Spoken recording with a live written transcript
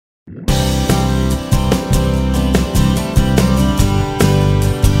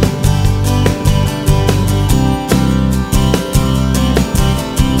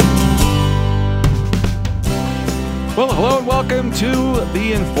welcome to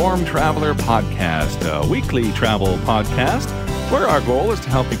the Informed Traveler Podcast, a weekly travel podcast where our goal is to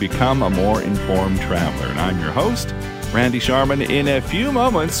help you become a more informed traveler. And I'm your host, Randy Sharman. In a few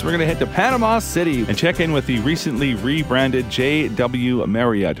moments, we're going to head to Panama City and check in with the recently rebranded JW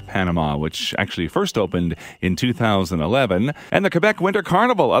Marriott Panama, which actually first opened in 2011. And the Quebec Winter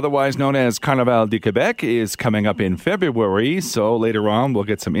Carnival, otherwise known as Carnaval de Quebec, is coming up in February. So later on, we'll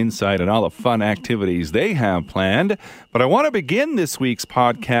get some insight on all the fun activities they have planned. But I want to begin this week's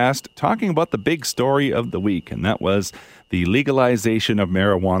podcast talking about the big story of the week, and that was the legalization of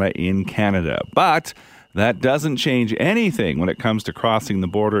marijuana in Canada. But that doesn't change anything when it comes to crossing the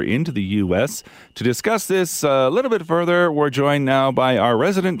border into the U.S. To discuss this a little bit further, we're joined now by our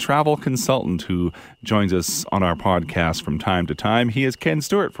resident travel consultant who joins us on our podcast from time to time. He is Ken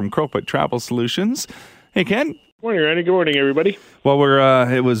Stewart from Crowfoot Travel Solutions. Hey, Ken. Good morning, Randy. Good morning, everybody. Well,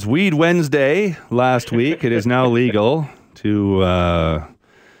 it was Weed Wednesday last week. It is now legal to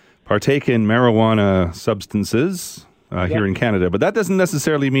partake in marijuana substances here in Canada. But that doesn't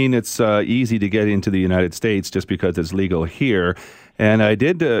necessarily mean it's easy to get into the United States just because it's legal here. And I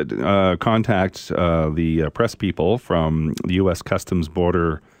did contact the press people from the U.S. Customs and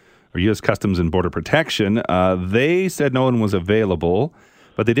Border Protection. They said no one was available,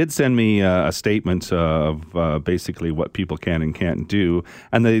 but they did send me a statement of basically what people can and can't do.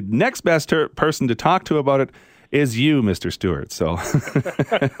 And the next best person to talk to about it is you, Mr. Stewart. So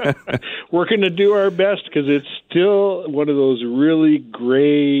we're going to do our best because it's still one of those really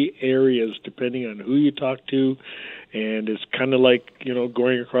gray areas depending on who you talk to. And it's kind of like,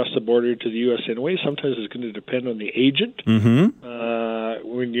 going across the border to the U.S. in a way. Sometimes it's going to depend on the agent when,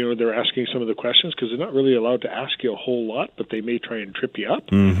 they're asking some of the questions because they're not really allowed to ask you a whole lot, but they may try and trip you up.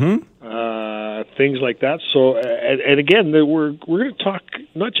 Things like that. So, and again, we're going to talk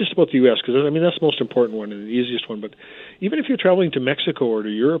not just about the U.S. because, that's the most important one and the easiest one, but even if you're traveling to Mexico or to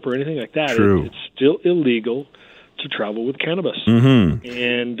Europe or anything like that, it's still illegal to travel with cannabis.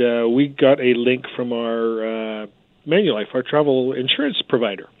 And we got a link from our Manulife, our travel insurance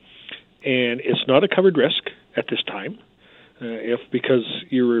provider. And it's not a covered risk at this time. If because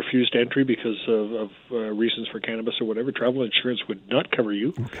you refused entry because of reasons for cannabis or whatever, travel insurance would not cover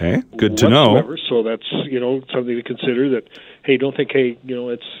you. Okay, good to know. So that's something to consider. That don't think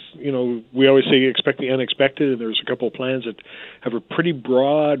it's we always say expect the unexpected, and there's a couple of plans that have a pretty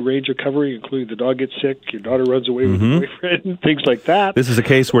broad range of covering, including the dog gets sick, your daughter runs away with your boyfriend, things like that. This is a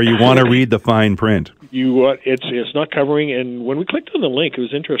case where you want to read the fine print. It's not covering, and when we clicked on the link, it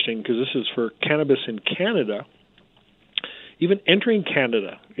was interesting because this is for cannabis in Canada. Even entering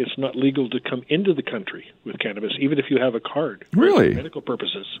Canada, it's not legal to come into the country with cannabis, even if you have a card. Really? For medical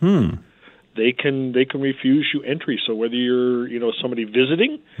purposes. They can refuse you entry. So whether you're somebody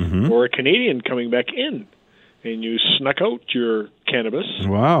visiting or a Canadian coming back in, and you snuck out your cannabis,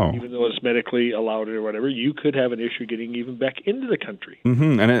 even though it's medically allowed or whatever, you could have an issue getting even back into the country.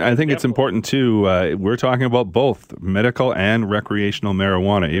 And I think it's important too. We're talking about both medical and recreational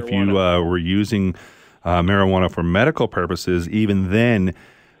marijuana. If you were using marijuana for medical purposes, even then,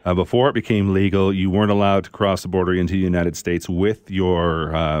 before it became legal, you weren't allowed to cross the border into the United States with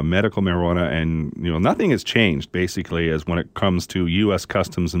your medical marijuana, and nothing has changed basically as when it comes to U.S.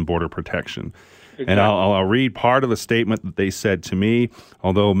 Customs and Border Protection. Exactly. And I'll read part of the statement that they said to me.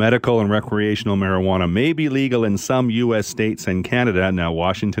 Although medical and recreational marijuana may be legal in some U.S. states and Canada, now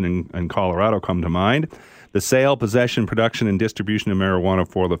Washington and Colorado come to mind, the sale, possession, production, and distribution of marijuana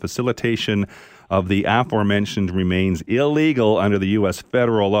for the facilitation of the aforementioned remains illegal under the U.S.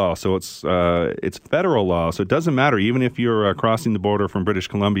 federal law. So it's federal law. So it doesn't matter, even if you're crossing the border from British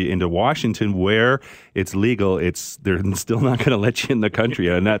Columbia into Washington, where it's legal, they're still not going to let you in the country.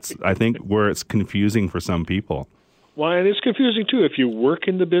 And that's, I think, where it's confusing for some people. Well, and it's confusing, too. If you work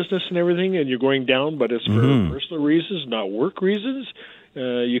in the business and everything and you're going down, but it's for personal reasons, not work reasons,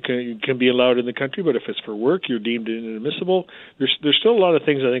 you can be allowed in the country, but if it's for work, you're deemed inadmissible. There's still a lot of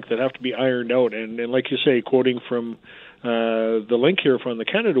things, I think, that have to be ironed out. And like you say, quoting from the link here from the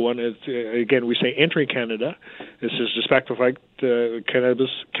Canada one, again, we say entering Canada. This is despite the fact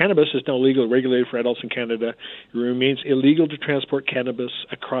cannabis is now legal and regulated for adults in Canada. It remains illegal to transport cannabis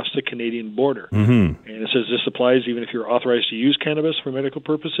across the Canadian border. And it says this applies even if you're authorized to use cannabis for medical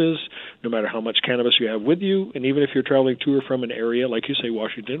purposes, no matter how much cannabis you have with you, and even if you're traveling to or from an area, like you say,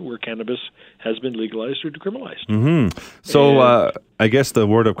 Washington, where cannabis has been legalized or decriminalized. So I guess the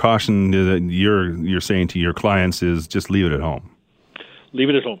word of caution that you're saying to your clients is just leave it at home. Leave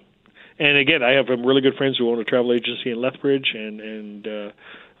it at home. And again, I have some really good friends who own a travel agency in Lethbridge, and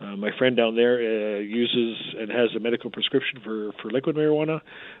my friend down there uses and has a medical prescription for liquid marijuana.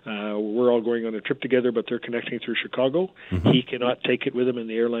 We're all going on a trip together, but they're connecting through Chicago. Mm-hmm. He cannot take it with him, and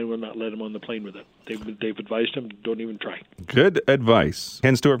the airline will not let him on the plane with it. They've advised him, don't even try. Good advice.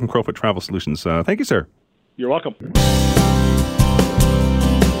 Ken Stewart from Crowfoot Travel Solutions. Thank you, sir. You're welcome.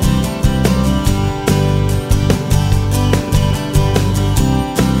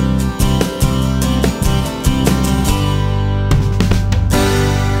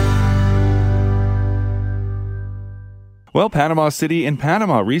 Well, Panama City in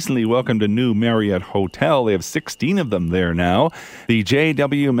Panama recently welcomed a new Marriott hotel. They have 16 of them there now. The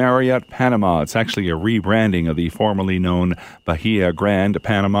JW Marriott Panama. It's actually a rebranding of the formerly known Bahia Grand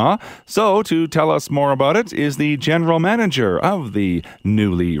Panama. So, to tell us more about it is the general manager of the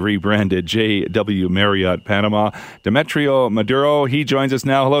newly rebranded JW Marriott Panama, Demetrio Maduro. He joins us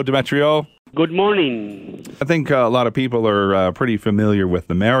now. Hello, Demetrio. Good morning. I think a lot of people are pretty familiar with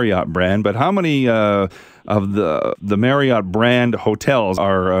the Marriott brand, but how many of the Marriott brand hotels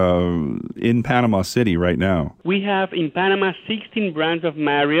are in Panama City right now? We have in Panama 16 brands of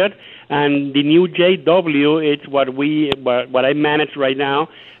Marriott, and the new JW, it's what I manage right now,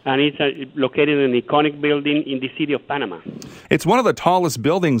 and it's located in an iconic building in the city of Panama. It's one of the tallest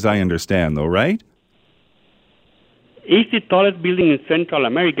buildings, I understand, though, right? It's the tallest building in Central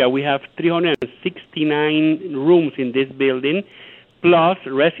America. We have 369 rooms in this building, plus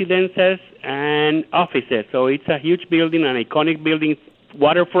residences and offices. So it's a huge building, an iconic building,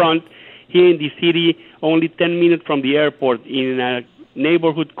 waterfront here in the city, only 10 minutes from the airport, in a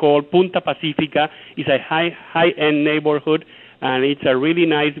neighborhood called Punta Pacifica. It's a high-end neighborhood, and it's a really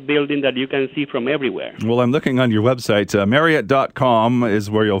nice building that you can see from everywhere. Well, I'm looking on your website. Marriott.com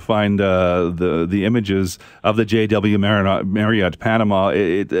is where you'll find the images of the JW Marriott Panama.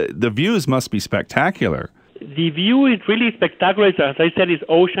 The views must be spectacular. The view is really spectacular. As I said, it's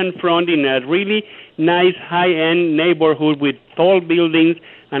oceanfront in a really nice high-end neighborhood with tall buildings.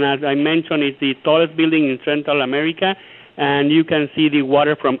 And as I mentioned, it's the tallest building in Central America. And you can see the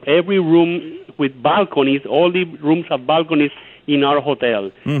water from every room with balconies. All the rooms have balconies in our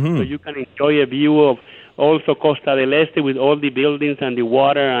hotel. Mm-hmm. So you can enjoy a view of also Costa del Este with all the buildings and the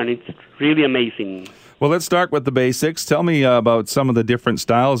water, and it's really amazing. Well, let's start with the basics. Tell me about some of the different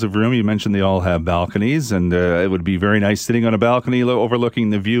styles of room. You mentioned they all have balconies, and it would be very nice sitting on a balcony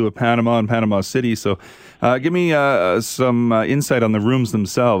overlooking the view of Panama and Panama City. So give me some insight on the rooms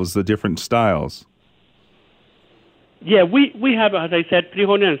themselves, the different styles. Yeah, we have, as I said,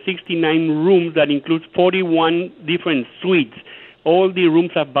 369 rooms that includes 41 different suites. All the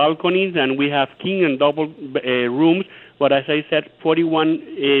rooms have balconies, and we have king and double rooms. But as I said,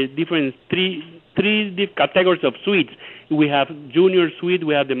 41 different three categories of suites. We have junior suite,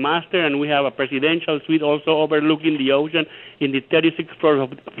 we have the master, and we have a presidential suite also overlooking the ocean in the 36th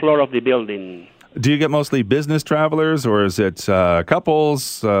floor of the building. Do you get mostly business travelers, or is it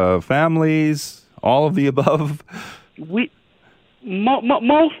couples, families, all of the above?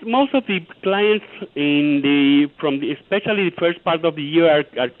 Most of the clients especially the first part of the year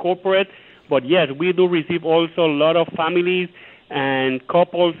are corporate, but yes, we do receive also a lot of families and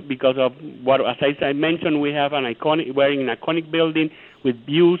couples because of as I mentioned, we're in an iconic building with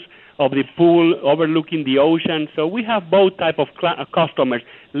views of the pool overlooking the ocean. So we have both type of customers,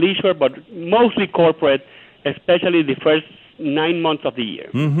 leisure, but mostly corporate, especially the first 9 months of the year.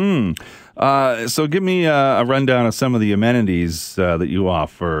 Mm-hmm. So give me a rundown of some of the amenities that you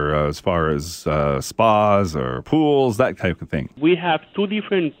offer as far as spas or pools, that type of thing. We have two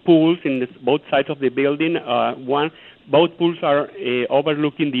different pools in both sides of the building. Both pools are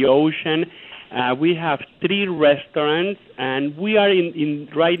overlooking the ocean. We have 3 restaurants, and we are in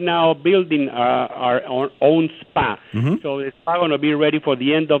right now building our own spa. Mm-hmm. So the spa going to be ready for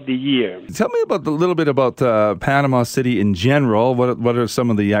the end of the year. Tell me a little bit about Panama City in general. What are some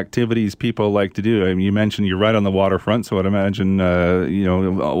of the activities people like to do? I mean, you mentioned you're right on the waterfront, so I'd imagine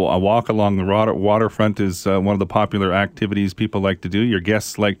a walk along the waterfront is one of the popular activities people like to do. Your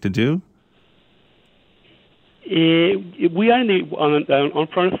guests like to do. We are on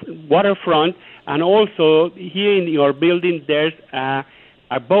waterfront, and also here in your building there's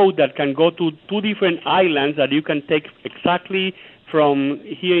a boat that can go to 2 different islands that you can take exactly from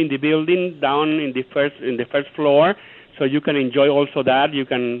here in the building down in the first floor. So you can enjoy also that. You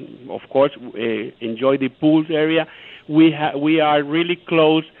can, of course, enjoy the pools area. We are really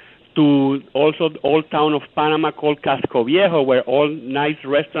close to also the old town of Panama called Casco Viejo, where all nice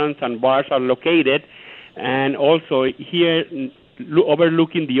restaurants and bars are located. And also here,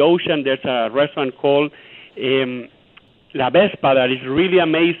 overlooking the ocean, there's a restaurant called La Vespa, that is really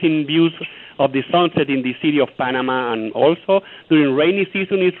amazing views of the sunset in the city of Panama, and also during rainy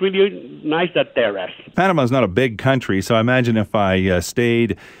season, it's really nice, that terrace. Panama is not a big country, so I imagine if I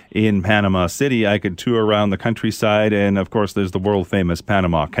stayed in Panama City, I could tour around the countryside, and of course, there's the world-famous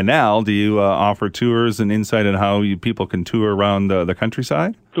Panama Canal. Do you offer tours and insight on how people can tour around the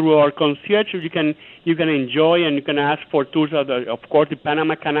countryside? Through our concierge, you can enjoy, and you can ask for tours of course, the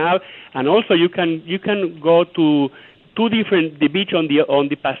Panama Canal, and also you can go to the beach on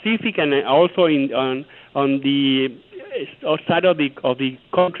the Pacific, and also on the side of the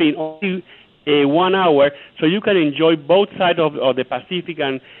country in only 1 hour, so you can enjoy both sides of the Pacific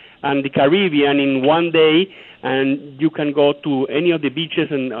and the Caribbean in one day, and you can go to any of the beaches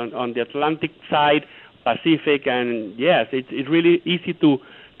on the Atlantic side, Pacific, and yes, it's really easy to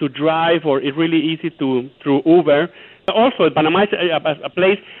drive, or it's really easy through Uber. Also, Panama is a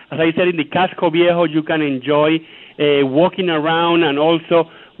place, as I said, in the Casco Viejo, you can enjoy walking around, and also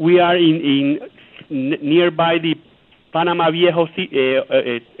we are in nearby the Panama Viejo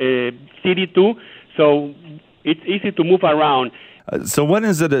city too, so it's easy to move around. So when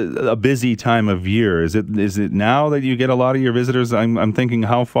is it a busy time of year? Is it now that you get a lot of your visitors? I'm thinking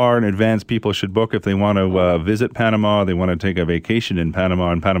how far in advance people should book if they want to visit Panama, they want to take a vacation in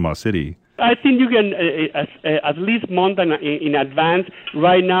Panama and Panama City. I think you can at least month in advance.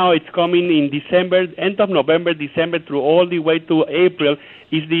 Right now, it's coming in December, end of November, December, through all the way to April.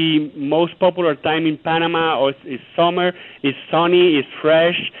 Is the most popular time in Panama. Or it's summer, it's sunny, it's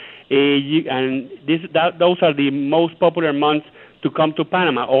fresh, and those are the most popular months to come to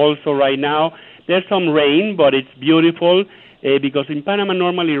Panama. Also, right now, there's some rain, but it's beautiful because in Panama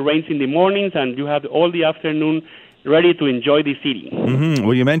normally it rains in the mornings, and you have all the afternoon ready to enjoy the city. Mm-hmm.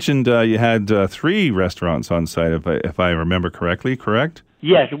 Well, you mentioned you had 3 restaurants on site, if I remember correctly, correct?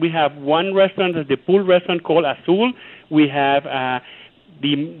 Yes, we have one restaurant, the pool restaurant called Azul. We have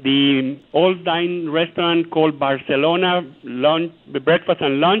the all-dine restaurant called Barcelona, breakfast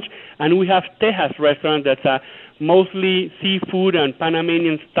and lunch, and we have Tejas restaurant that's mostly seafood and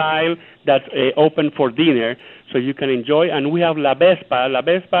Panamanian style that's open for dinner, so you can enjoy. And we have La Vespa. La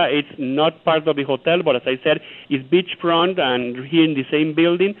Vespa, it's not part of the hotel, but as I said, it's beachfront and here in the same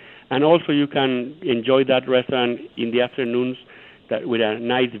building, and also you can enjoy that restaurant in the afternoons with a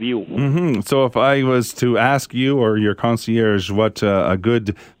nice view. Mm-hmm. So if I was to ask you or your concierge what a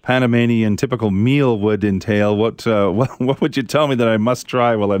good Panamanian typical meal would entail, what would you tell me that I must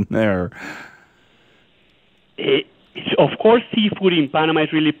try while I'm there? Of course, seafood in Panama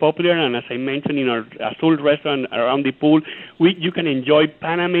is really popular, and as I mentioned, in our Azul restaurant around the pool, you can enjoy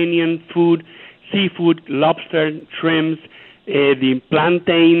Panamanian food, seafood, lobster, shrimps, the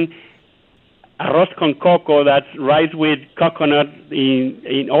plantain, arroz con coco, that's rice with coconut.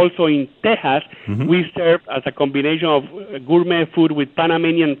 Also in Tejas, mm-hmm. we serve as a combination of gourmet food with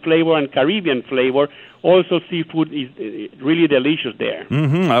Panamanian flavor and Caribbean flavor. Also, seafood is really delicious there.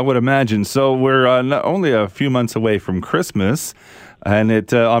 Mm-hmm, I would imagine. So we're only a few months away from Christmas, and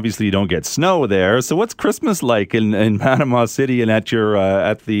it obviously you don't get snow there. So what's Christmas like in Panama City and at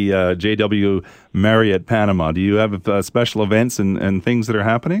the JW Marriott Panama? Do you have special events and things that are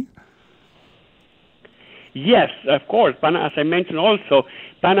happening? Yes, of course. As I mentioned also,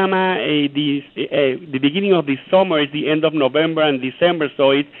 Panama, the beginning of the summer is the end of November and December,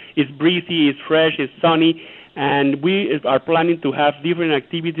 so it's breezy, it's fresh, it's sunny, and we are planning to have different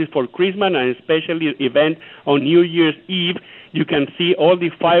activities for Christmas, and especially event on New Year's Eve. You can see all the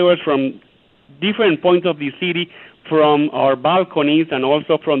fireworks from different points of the city, from our balconies and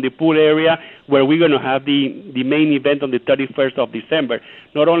also from the pool area, where we're going to have the main event on the 31st of December.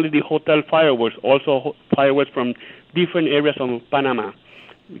 Not only the hotel fireworks, also fireworks from different areas of Panama,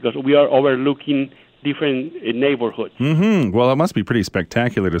 because we are overlooking different neighborhoods. Mm-hmm. Well, it must be pretty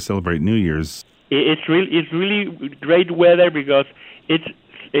spectacular to celebrate New Year's. It's really great weather because it's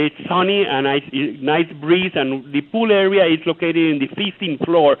sunny and nice breeze, and the pool area is located in the 15th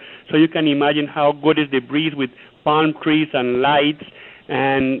floor, so you can imagine how good is the breeze with palm trees and lights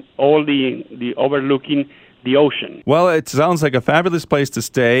and all the overlooking the ocean. Well, it sounds like a fabulous place to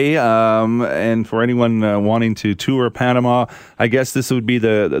stay, and for anyone wanting to tour Panama, I guess this would be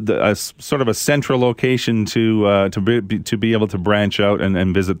the sort of a central location to be able to branch out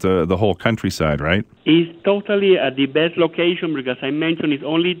and visit the whole countryside, right? It's totally at the best location because I mentioned it's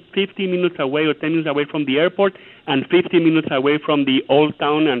only 15 minutes away or 10 minutes away from the airport and 15 minutes away from the Old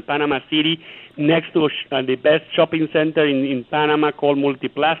Town and Panama City, next to the best shopping center in Panama called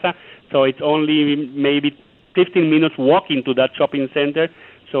Multiplaza. So it's only maybe 15 minutes walking to that shopping center.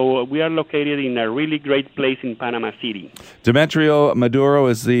 So we are located in a really great place in Panama City. Demetrio Maduro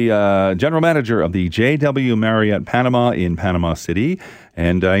is the general manager of the JW Marriott Panama in Panama City.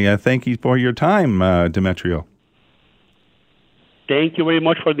 And thank you for your time, Demetrio. Thank you very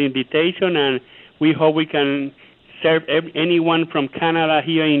much for the invitation, and we hope we can serve anyone from Canada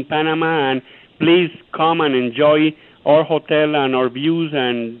here in Panama. And please come and enjoy our hotel and our views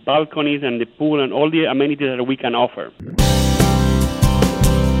and balconies and the pool and all the amenities that we can offer.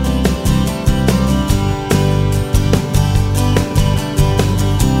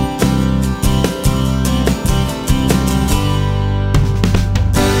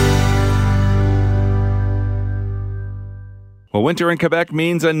 Well, winter in Quebec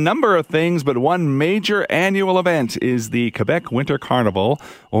means a number of things, but one major annual event is the Quebec Winter Carnival,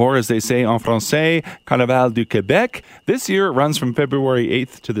 or as they say en français, Carnaval du Québec. This year it runs from February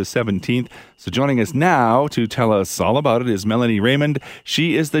 8th to the 17th. So joining us now to tell us all about it is Melanie Raymond.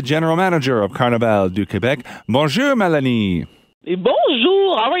 She is the general manager of Carnaval du Québec. Bonjour, Melanie.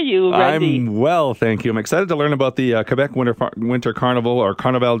 Bonjour, how are you, Randy? I'm well, thank you. I'm excited to learn about the Quebec Winter Carnival, or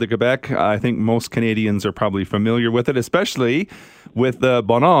Carnaval de Québec. I think most Canadians are probably familiar with it, especially with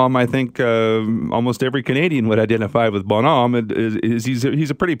Bonhomme. I think almost every Canadian would identify with Bonhomme.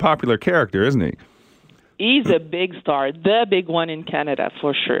 He's a pretty popular character, isn't he? He's a big star, the big one in Canada,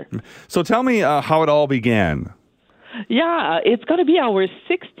 for sure. So tell me how it all began. Yeah, it's going to be our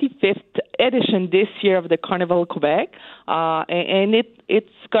 65th edition this year of the Carnival Quebec, and it's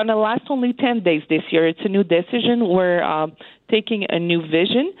going to last only 10 days this year. It's a new decision. We're taking a new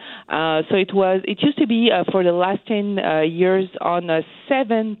vision. So it used to be for the last 10 years on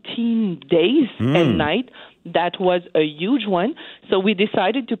 17 days and night. That was a huge one. So we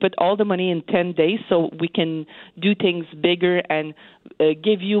decided to put all the money in 10 days so we can do things bigger and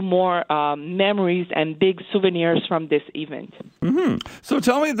give you more memories and big souvenirs from this event. Mm-hmm. So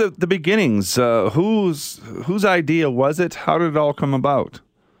tell me the beginnings. Whose idea was it? How did it all come about?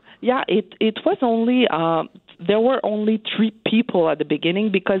 Yeah, it was only... there were only 3 people at the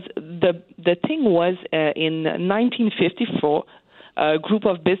beginning because the thing was in 1954... a group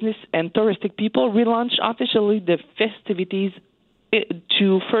of business and touristic people relaunched officially the festivities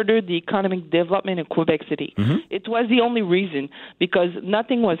to further the economic development in Quebec City. Mm-hmm. It was the only reason because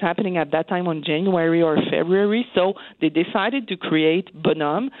nothing was happening at that time on January or February, so they decided to create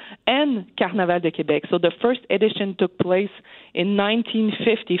Bonhomme and Carnaval de Québec. So the first edition took place in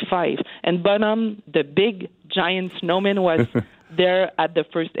 1955, and Bonhomme, the big giant snowman, was there at the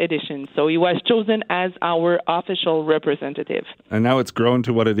first edition. So he was chosen as our official representative. And now it's grown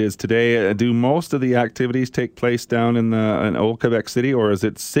to what it is today. Do most of the activities take place down in Old Quebec City, or is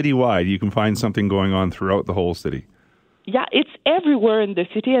it citywide? You can find something going on throughout the whole city. Yeah, it's everywhere in the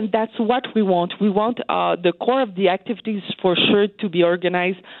city, and that's what we want. We want the core of the activities for sure to be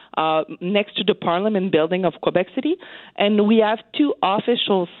organized next to the Parliament building of Quebec City. And we have 2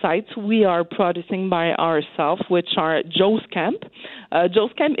 official sites we are producing by ourselves, which are Joe's Camp.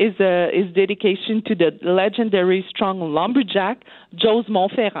 Joe's Camp is dedication to the legendary strong lumberjack, Joe's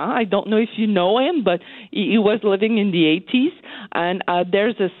Montferrand. I don't know if you know him, but he was living in the 80s. And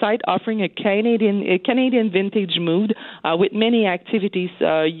there's a site offering a Canadian vintage mood with many activities.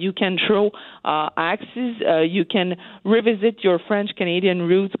 You can throw axes. You can revisit your French-Canadian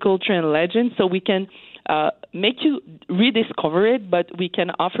roots, culture, and legend. So we can make you rediscover it, but we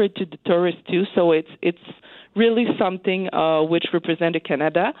can offer it to the tourists too. So it's really something which represents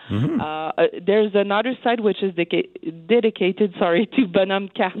Canada. Mm-hmm. There's another side which is dedicated to Bonhomme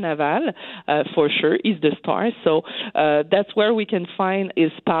Carnaval, for sure. He's the star. So that's where we can find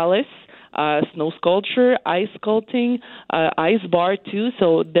his palace, snow sculpture, ice sculpting, ice bar too.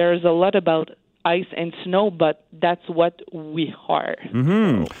 So there's a lot about ice and snow, but that's what we are.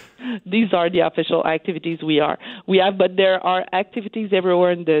 Mm-hmm. So these are the official activities we have, but there are activities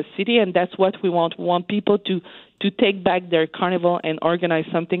everywhere in the city, and that's what we want. We want people to take back their carnival and organize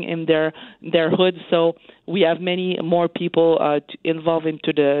something in their hood. So we have many more people involved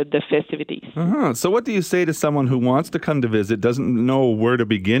into the festivities. Uh-huh. So what do you say to someone who wants to come to visit, doesn't know where to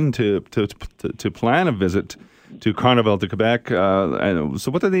begin to plan a visit to Carnaval de Quebec?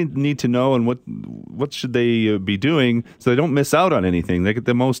 So what do they need to know, and what should they be doing so they don't miss out on anything? They get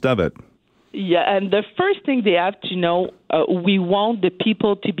the most of it. Yeah, and the first thing they have to know, we want the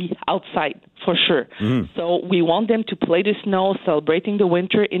people to be outside, for sure. Mm-hmm. So we want them to play the snow, celebrating the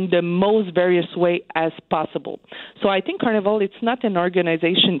winter in the most various way as possible. So I think Carnival, it's not an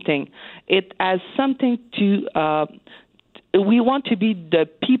organization thing. It has something to... we want to be the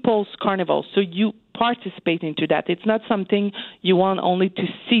people's carnival, so you participate into that. It's not something you want only to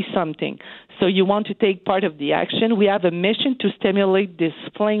see something. So you want to take part of the action. We have a mission to stimulate this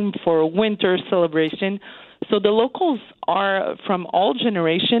flame for winter celebration. So the locals are from all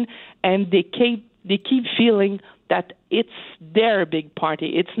generation, and they keep feeling that it's their big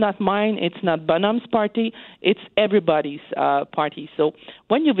party. It's not mine. It's not Bonhomme's party. It's everybody's party. So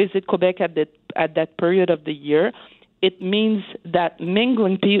when you visit Quebec at that period of the year, it means that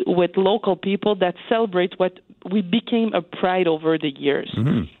mingling with local people that celebrate what we became a pride over the years.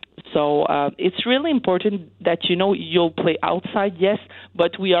 Mm-hmm. So it's really important that, you'll play outside, yes,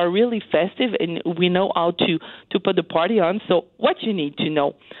 but we are really festive and we know how to put the party on. So what you need to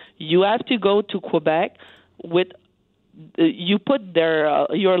know, you have to go to Quebec with, you put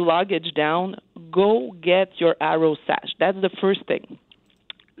your luggage down, go get your arrow sash. That's the first thing.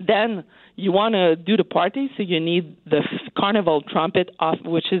 Then you want to do the party, so you need the carnival trumpet,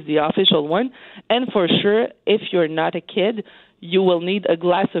 which is the official one. And for sure, if you're not a kid, you will need a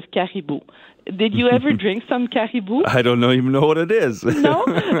glass of caribou. Did you ever drink some caribou? I don't even know what it is. No?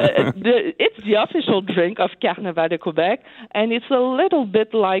 It's the official drink of Carnaval de Quebec, and it's a little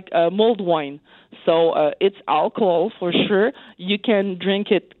bit like mulled wine. So it's alcohol for sure. You can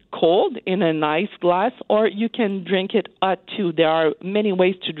drink it cold in a nice glass, or you can drink it hot too. There are many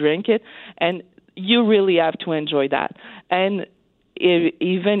ways to drink it, and you really have to enjoy that. And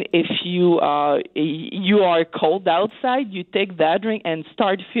even if you are cold outside, you take that drink and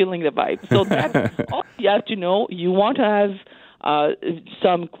start feeling the vibe. So that's all you have to know. You want to have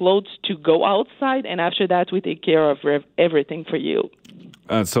some clothes to go outside, and after that, we take care of everything for you.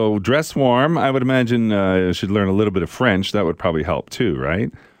 So dress warm. I would imagine you should learn a little bit of French. That would probably help too,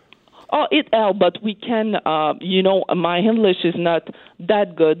 right? Oh, it helps, but we can, my English is not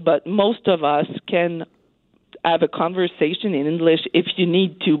that good, but most of us can have a conversation in English if you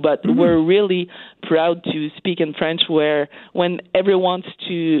need to, but we're really proud to speak in French when everyone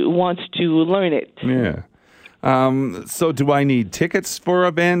wants to learn it. Yeah. So do I need tickets for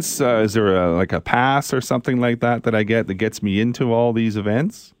events? Is there a pass or something like that I get that gets me into all these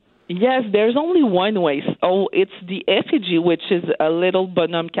events? Yes, there's only one way. Oh, it's the effigy, which is a little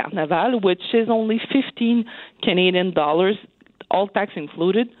Bonhomme Carnaval, which is only 15 Canadian dollars, all tax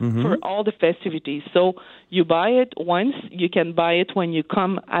included, for all the festivities. So you buy it once. You can buy it when you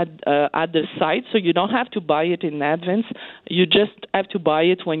come at the site. So you don't have to buy it in advance. You just have to buy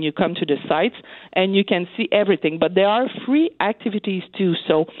it when you come to the sites, and you can see everything. But there are free activities too.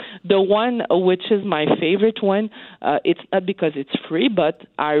 So the one which is my favorite one, it's not because it's free, but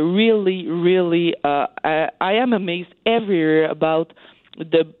I really, really, I am amazed every year about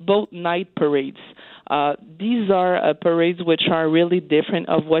the boat night parades. These are parades which are really different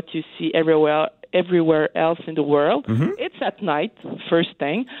of what you see everywhere else in the world. It's at night, first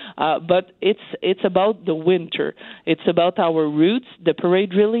thing, but it's about the winter. It's about our roots. The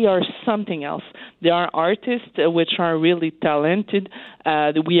parade really are something else. There are artists which are really talented.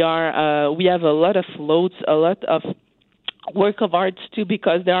 We have a lot of floats, a lot of work of arts too,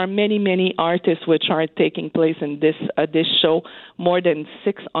 because there are many, many artists which are taking place in this show, more than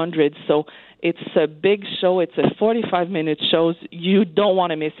 600. So it's a big show. It's a 45-minute show. You don't want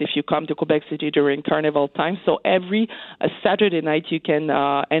to miss if you come to Quebec City during Carnival time. So every Saturday night you can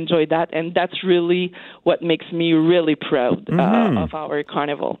enjoy that, and that's really what makes me really proud of our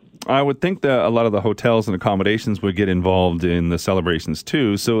Carnival. I would think that a lot of the hotels and accommodations would get involved in the celebrations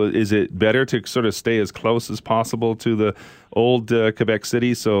too. So is it better to sort of stay as close as possible to the old Quebec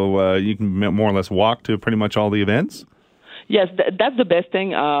City so you can more or less walk to pretty much all the events? Yes, that's the best thing.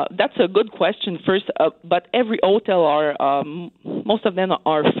 That's a good question first, but every hotel most of them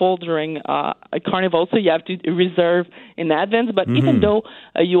are full during a carnival, so you have to reserve in advance. But even though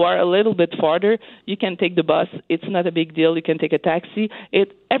you are a little bit farther, you can take the bus. It's not a big deal. You can take a taxi.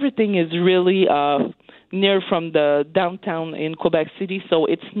 Everything is really near from the downtown in Quebec City, so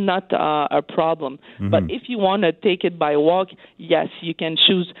it's not a problem. But if you want to take it by walk, yes, you can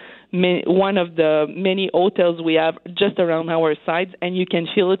choose one of the many hotels we have just around our sites, and you can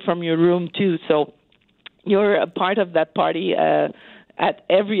feel it from your room too. So you're a part of that party at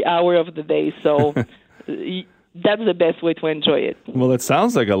every hour of the day. So that's the best way to enjoy it. Well, it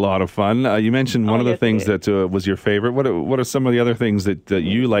sounds like a lot of fun. You mentioned one of the things that was your favorite. What are some of the other things that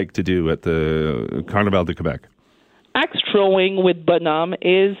you like to do at the Carnaval de Quebec? Axe throwing with Bonhomme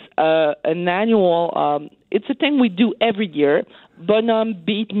is an annual. It's a thing we do every year. Bonhomme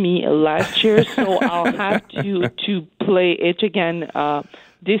beat me last year, so I'll have to play it again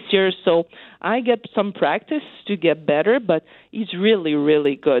this year. So I get some practice to get better, but he's really,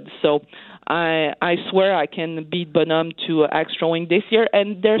 really good. So I swear I can beat Bonhomme to axe throwing this year.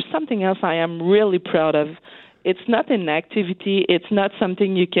 And there's something else I am really proud of. it's not an activity. It's not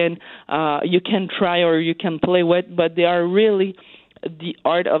something you can try or you can play with, but they are really the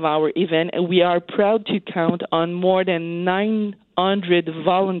art of our event. And we are proud to count on more than 900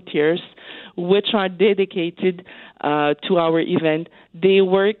 volunteers which are dedicated to our event. They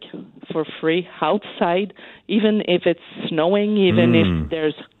work for free outside, even if it's snowing, even if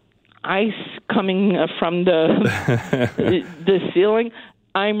there's ice coming from the ceiling.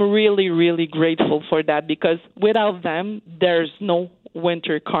 I'm really, really grateful for that, because without them, there's no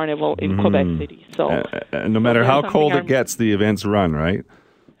winter carnival in Quebec City. So no matter how cold it gets, the events run, right?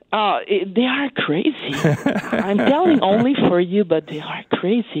 They are crazy. I'm telling only for you, but they are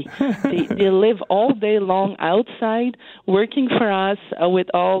crazy. They live all day long outside, working for us with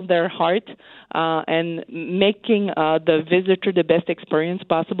all their heart and making the visitor the best experience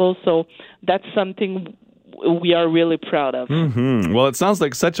possible. So that's something we are really proud of. Well, it sounds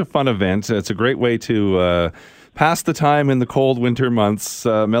like such a fun event. It's a great way to pass the time in the cold winter months.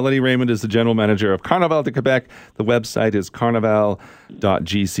 Melanie Raymond is the general manager of Carnaval de Québec. The website is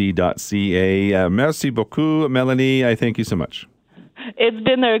carnaval.gc.ca. Merci beaucoup, Melanie. I thank you so much. It's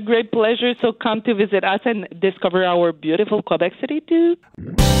been a great pleasure. So come to visit us and discover our beautiful Quebec City too.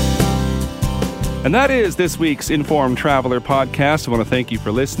 And that is this week's Informed Traveler podcast. I want to thank you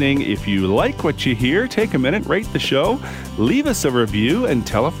for listening. If you like what you hear, take a minute, rate the show, leave us a review, and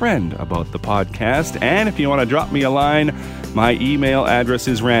tell a friend about the podcast. And if you want to drop me a line, my email address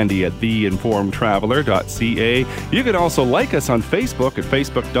is randy@theinformedtraveler.ca. You can also like us on Facebook at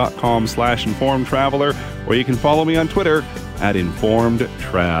facebook.com/informedtraveler, or you can follow me on Twitter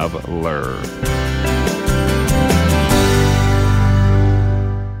 @InformedTraveler.